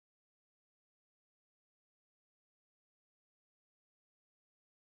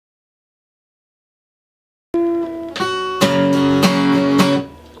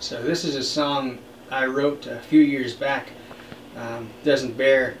So this is a song I wrote a few years back. Doesn't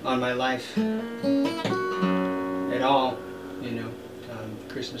bear on my life at all, you know.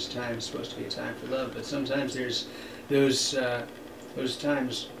 Christmas time is supposed to be a time for love, but sometimes there's those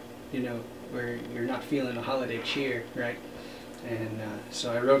times, you know, where you're not feeling a holiday cheer, right? And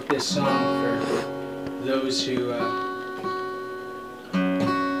so I wrote this song for those who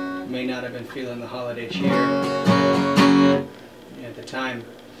may not have been feeling the holiday cheer at the time.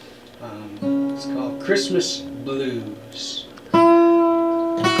 It's called Christmas Blues.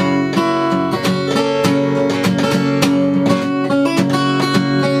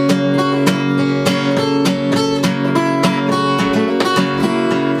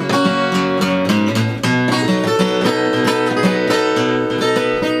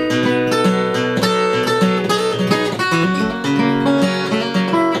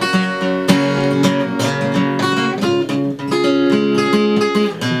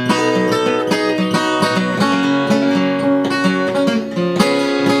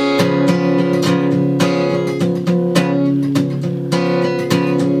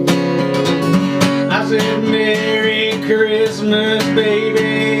 Merry Christmas,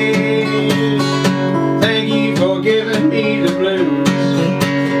 baby. Thank you for giving me the blues.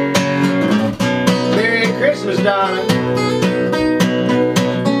 Merry Christmas, darling.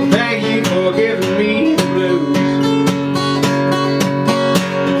 Thank you for giving me the blues.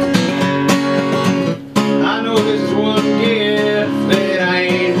 I know this is one gift that I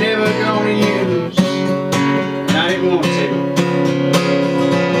ain't never gonna use. I didn't want to.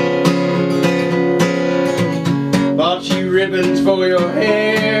 Bought you ribbons for your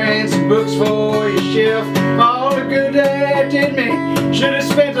hair and some books for your shelf. All the good that did me. Should have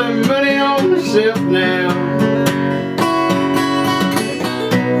spent the money on myself now.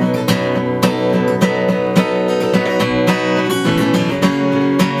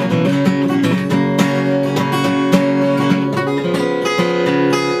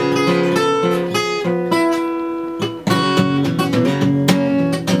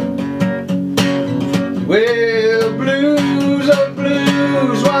 Well, blues, oh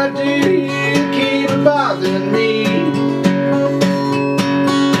blues, why do you keep bothering me?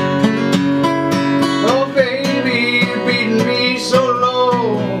 Oh baby, you're beating me so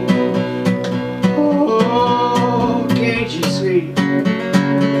low. Oh, can't you see?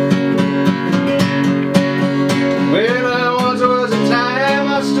 Well, there once was a time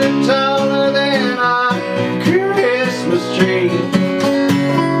I stood taller than a Christmas tree.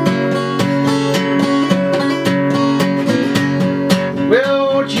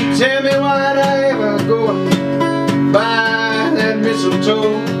 Well, won't you tell me why'd I ever go and buy that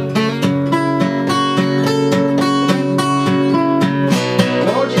mistletoe?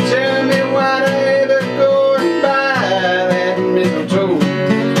 Won't you tell me why'd I ever go and buy that mistletoe?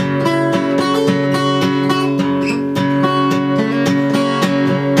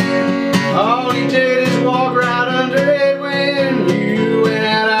 All you did is walk right under it when you went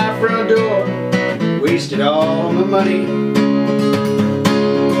out our front door. Wasted all my money.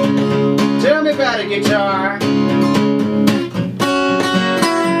 Tell me about a guitar.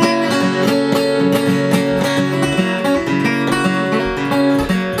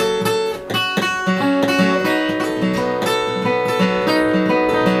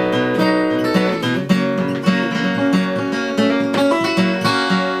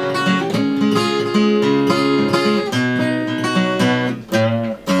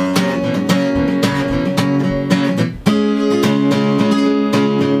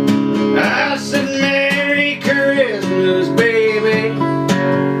 Baby,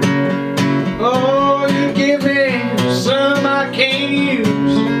 oh, you give me some I can't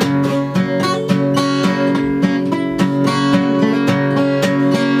use.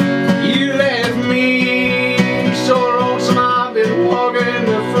 You left me so lonesome I've been walking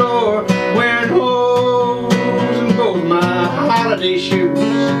the floor wearing holes in both my holiday shoes.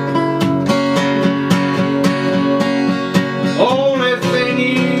 Only thing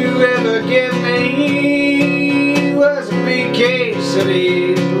you ever give me was a big case of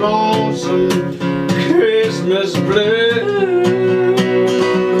these Lonesome Christmas Blues.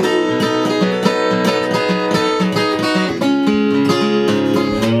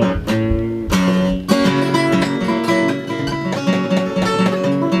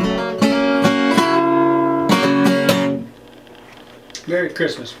 Merry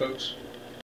Christmas, folks.